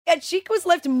A chick was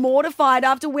left mortified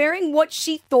after wearing what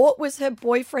she thought was her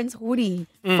boyfriend's hoodie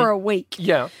for a week.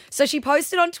 Yeah. So she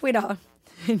posted on Twitter.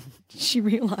 She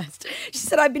realised. She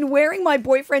said, I've been wearing my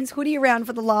boyfriend's hoodie around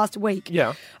for the last week.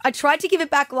 Yeah. I tried to give it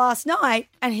back last night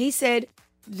and he said,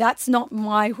 that's not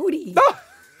my hoodie.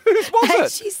 Whose was And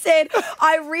it? she said,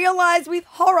 I realised with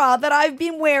horror that I've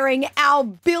been wearing our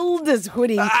builder's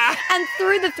hoodie. And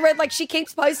through the thread, like she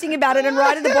keeps posting about it, and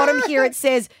right at the bottom here it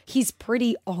says, he's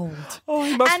pretty old. Oh,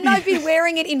 he must and be... I've been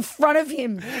wearing it in front of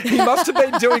him. He must have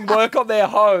been doing work on their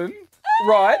home,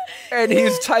 right? And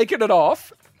he's taken it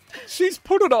off. She's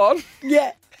put it on.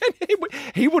 Yeah. And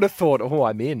he would have thought, oh,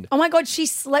 I'm in. Oh my God, she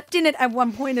slept in it at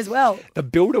one point as well. The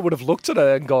builder would have looked at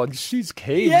her and gone, she's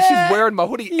keen. Yeah. She's wearing my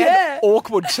hoodie. Yeah. And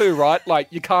awkward too, right? Like,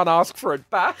 you can't ask for it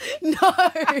back. No.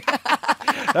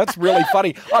 That's really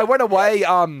funny. I went away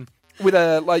with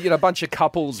a bunch of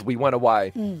couples. We went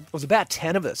away. It was about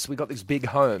 10 of us. We got this big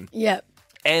home. Yeah.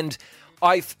 And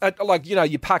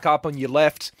you pack up and you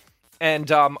left.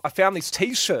 And I found this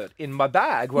T-shirt in my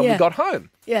bag when we got home.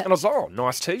 Yeah. And I was like, oh,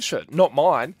 nice T-shirt. Not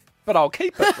mine, but I'll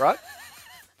keep it, right?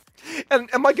 and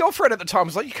my girlfriend at the time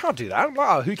was like, you can't do that. I'm like,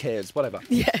 oh, who cares? Whatever.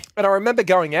 Yeah. And I remember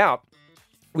going out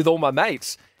with all my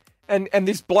mates and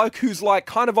this bloke who's like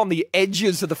kind of on the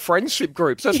edges of the friendship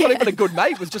group, so it's not even a good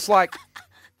mate, was just like,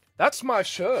 that's my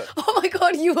shirt. Oh my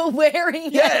God, you were wearing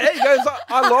it. Yeah, he goes,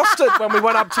 I lost it when we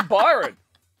went up to Byron.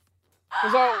 I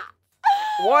was like,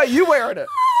 why are you wearing it?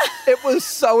 It was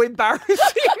so embarrassing.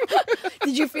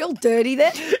 Did you feel dirty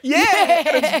then? Yeah.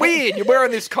 And it's weird. You're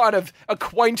wearing this kind of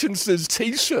acquaintance's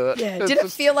T-shirt. Yeah. Did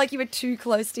it feel like you were too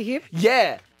close to him?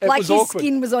 Yeah. It like was his awkward.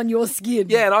 skin was on your skin?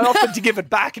 Yeah, and I offered to give it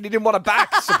back and he didn't want it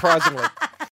back, surprisingly.